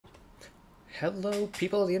Hello,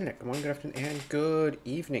 people of the internet. Good morning, good afternoon, and good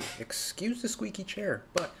evening. Excuse the squeaky chair,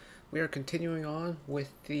 but we are continuing on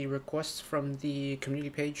with the requests from the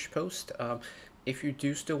community page post. If you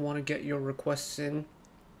do still want to get your requests in,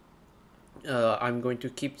 I'm going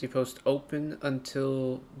to keep the post open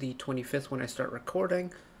until the 25th when I start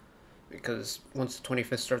recording, because once the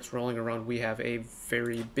 25th starts rolling around, we have a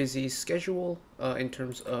very busy schedule in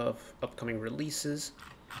terms of upcoming releases.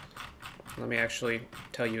 Let me actually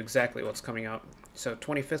tell you exactly what's coming out. So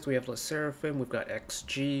 25th we have Le Seraphim, we've got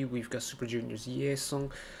XG, we've got Super Junior's Yesung.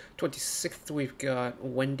 26th we've got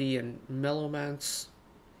Wendy and Mellowmance.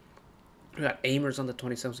 We've got Aimers on the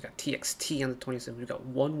 27th, we've got TXT on the 27th, we've got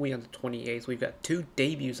One We on the 28th, we've got two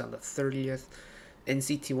debuts on the 30th,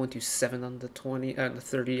 NCT127 on the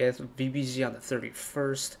 30th, VIVIZ on the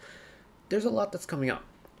 31st. There's a lot that's coming up.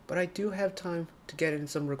 But I do have time to get in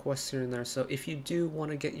some requests here and there, so if you do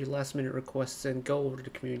want to get your last minute requests in, go over to the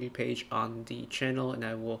community page on the channel, and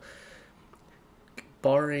I will,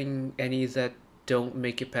 barring any that don't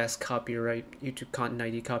make it past copyright, YouTube Content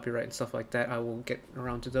ID copyright and stuff like that, I will get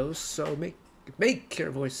around to those, so make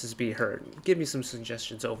your voices be heard. Give me some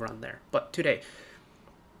suggestions over on there. But today,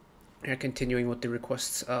 we're continuing with the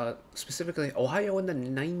requests, specifically Ohio in the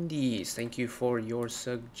 90s. Thank you for your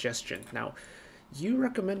suggestion. Now, you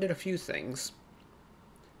recommended a few things.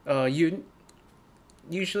 Usually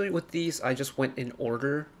with these, I just went in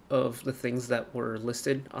order of the things that were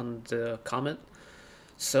listed on the comment.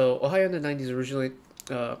 So Ohio in the 90s originally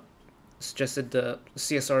suggested the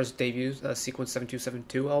CSR's debut, Sequence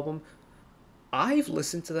 7272 album. I've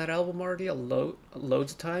listened to that album already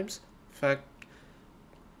loads of times. In fact,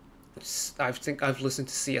 I think I've listened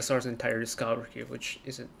to CSR's entire discography, which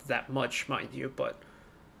isn't that much, mind you, but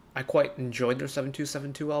I quite enjoyed their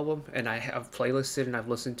 7272 album, and I have playlisted and I've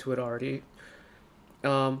listened to it already.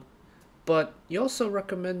 But you also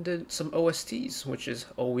recommended some OSTs, which is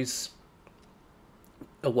always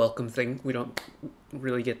a welcome thing. We don't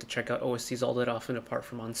really get to check out OSTs all that often, apart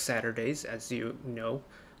from on Saturdays, as you know.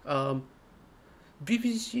 VIVIZ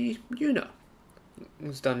Eunha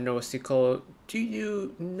has done an OST called Do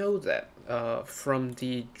You Know That? From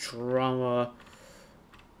the drama,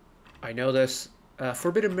 I know this,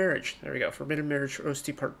 Forbidden Marriage. There we go. Forbidden Marriage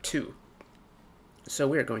OST Part 2. So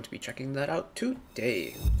we are going to be checking that out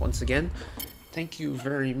today. Once again, thank you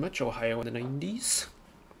very much, Ohio in the 90s.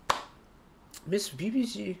 Miss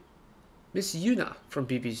Eunha from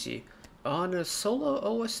VIVIZ on a solo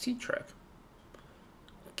OST track.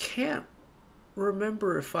 Can't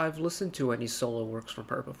remember if I've listened to any solo works from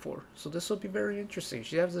her before, so this will be very interesting.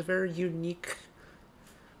 She has a very unique,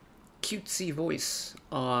 cutesy voice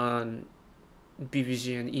on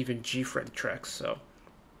VIVIZ and even G-Friend tracks, so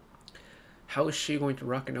how is she going to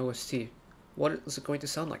rock an OST? What is it going to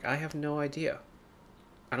sound like? I have no idea.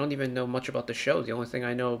 I don't even know much about the show. The only thing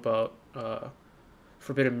I know about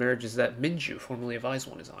Forbidden Marriage is that Minju, formerly of VIVIZ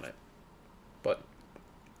One, is on it. But,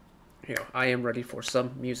 you know, I am ready for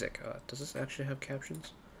some music. Does this actually have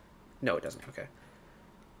captions? No, it doesn't. Okay.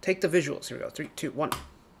 Take the visuals. Here we go. 3, 2, 1.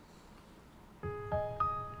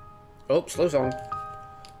 Oh, slow song.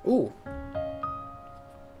 Ooh.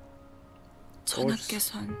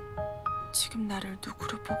 전하께선 지금 나를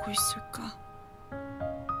누구로 보고 있을까?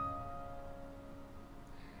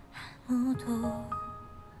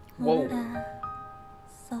 Whoa.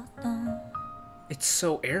 It's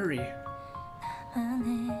so airy.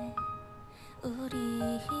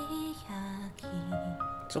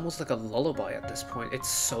 It's almost like a lullaby at this point. It's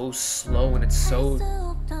so slow and it's so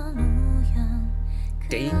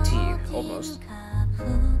dainty, almost.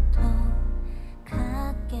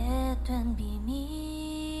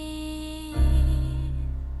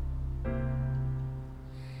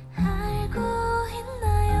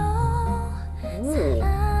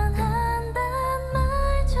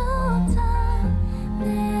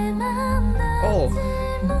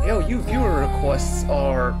 Yo, you viewer requests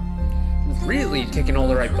are really ticking all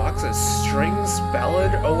the right boxes. Strings,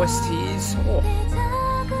 ballad, OSTs. Oh.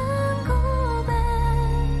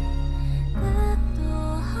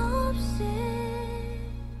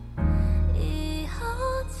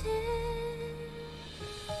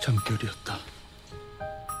 잠결이었다.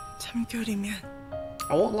 잠결이면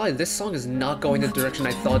I won't lie, this song is not going the direction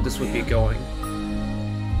I thought this would be going.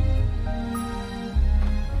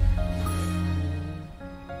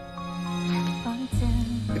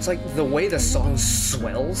 It's like the way the song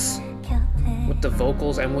swells with the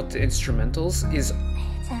vocals and with the instrumentals is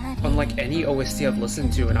unlike any OST I've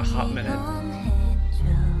listened to in a hot minute.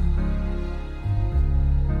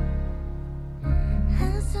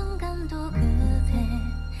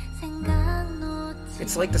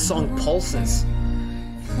 It's like the song pulses.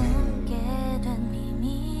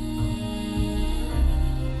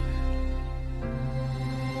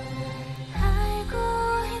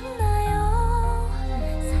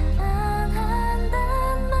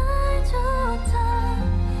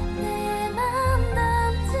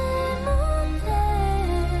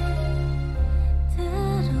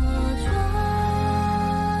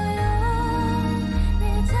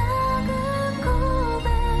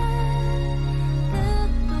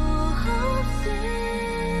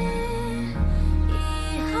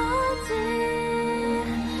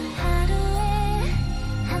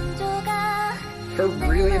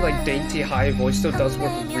 dainty high voice though does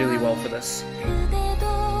work really well for this.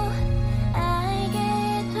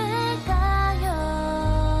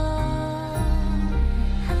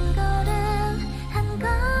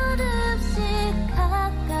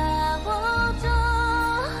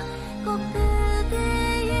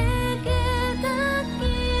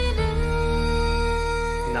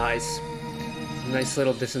 Nice. Nice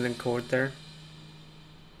little dissonant chord there.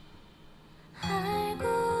 Her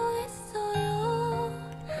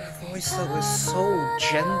voice though is so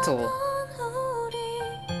gentle.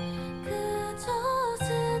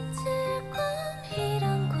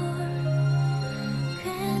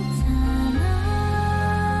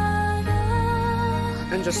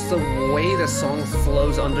 And just the way the song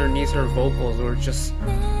flows underneath her vocals, or just...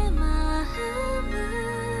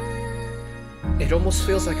 it almost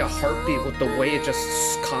feels like a heartbeat with the way it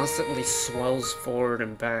just constantly swells forward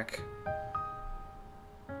and back.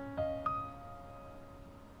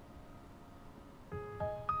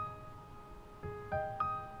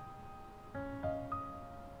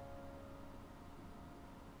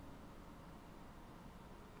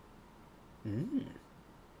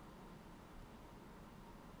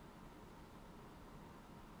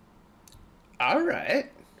 All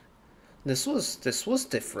right. This was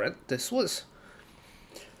different. This was...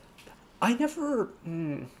 I never...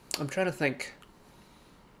 I'm trying to think.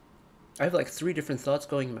 I have like 3 different thoughts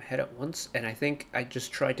going in my head at once, and I think I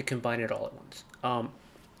just tried to combine it all at once. I'm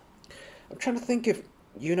trying to think if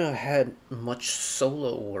Eunha had much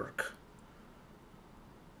solo work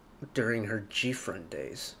during her G-Friend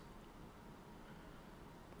days.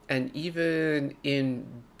 And even in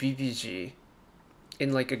VIVIZ,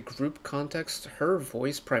 in like a group context, her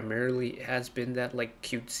voice primarily has been that like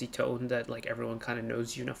cutesy tone that like everyone kind of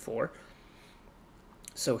knows Eunha for.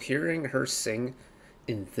 So hearing her sing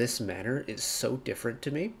in this manner is so different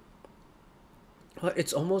to me.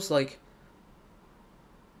 It's almost like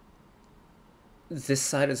this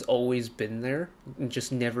side has always been there and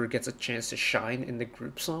just never gets a chance to shine in the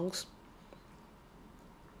group songs.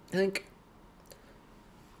 I think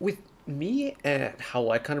with me and how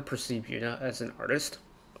I kind of perceive Eunha as an artist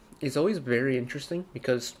is always very interesting,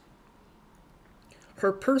 because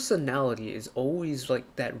her personality is always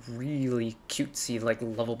like that really cutesy, like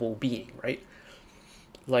lovable being, right?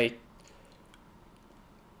 Like,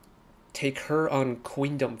 take her on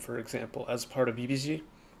Queendom, for example, as part of VIVIZ.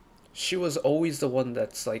 She was always the one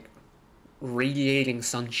that's like radiating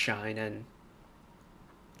sunshine, and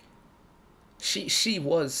she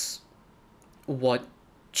was what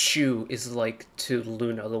Chu is like to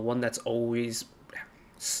Luna, the one that's always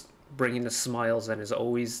bringing the smiles and is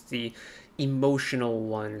always the emotional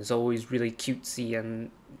one, is always really cutesy, and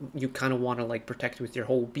you kind of want to like protect with your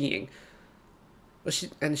whole being. But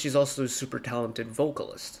she's also a super talented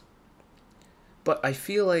vocalist. But I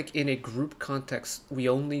feel like in a group context, we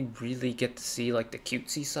only really get to see like the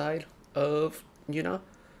cutesy side of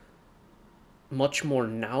much more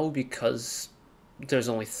now, because there's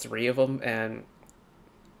only 3 of them, and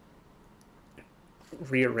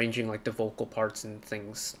rearranging like the vocal parts and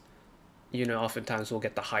things, oftentimes we'll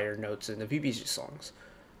get the higher notes in the VIVIZ songs.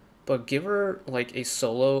 But give her like a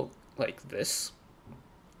solo like this,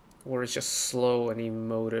 where it's just slow and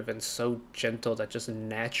emotive and so gentle that just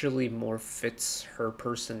naturally more fits her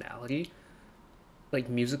personality, like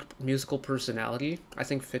musical personality, I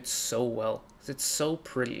think fits so well. It's so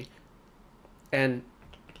pretty. And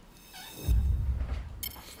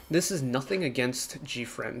this is nothing against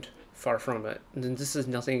G-Friend, far from it. And this is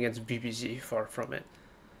nothing against VIVIZ, far from it.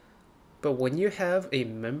 But when you have a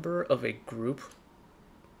member of a group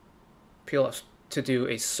PLF to do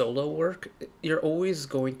a solo work, you're always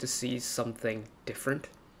going to see something different,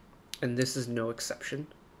 and this is no exception.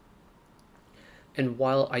 And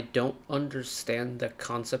while I don't understand the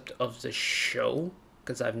concept of the show,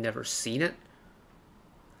 because I've never seen it,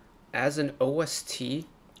 as an OST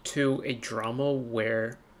to a drama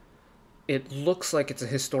where it looks like it's a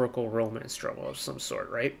historical romance drama of some sort,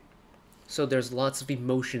 right? So there's lots of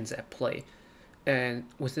emotions at play, and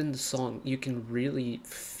within the song you can really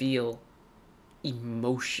feel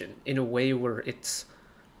emotion in a way where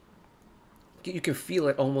you can feel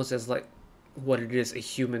it almost as like what it is, a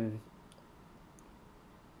human.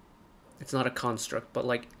 It's not a construct, but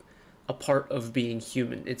like a part of being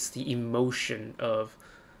human. It's the emotion of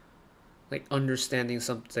like understanding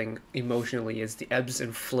something emotionally, is the ebbs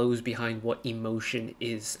and flows behind what emotion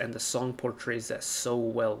is, and the song portrays that so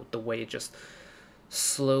well with the way it just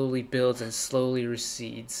slowly builds and slowly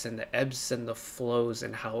recedes, and the ebbs and the flows,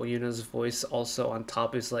 and how Eunha's voice also on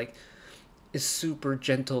top is super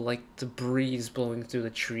gentle, like the breeze blowing through the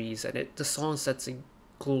trees, and the song sets a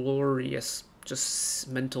glorious just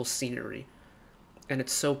mental scenery. And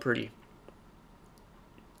it's so pretty.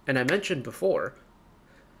 And I mentioned before,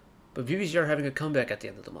 but VIVIZ are having a comeback at the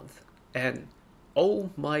end of the month. And oh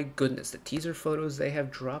my goodness, the teaser photos they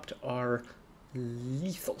have dropped are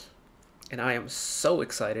lethal. And I am so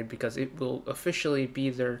excited because it will officially be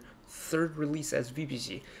their third release as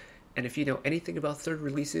VIVIZ. And if you know anything about third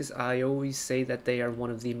releases, I always say that they are one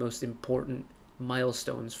of the most important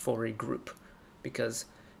milestones for a group because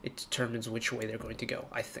it determines which way they're going to go,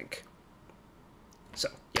 I think. So,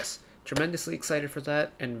 yes, tremendously excited for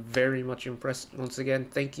that and very much impressed. Once again,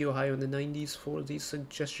 thank you, Ohio in the 90s, for the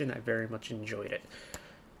suggestion. I very much enjoyed it.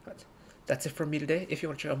 But that's it from me today. If you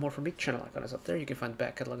want to check out more from me, channel icon is up there. You can find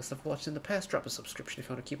back catalog of stuff watched in the past. Drop a subscription if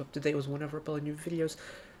you want to keep up to date with whenever I upload new videos.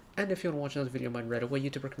 And if you want to watch another video of mine right away,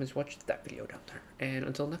 YouTube recommends watch that video down there. And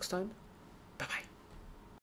until next time, bye-bye.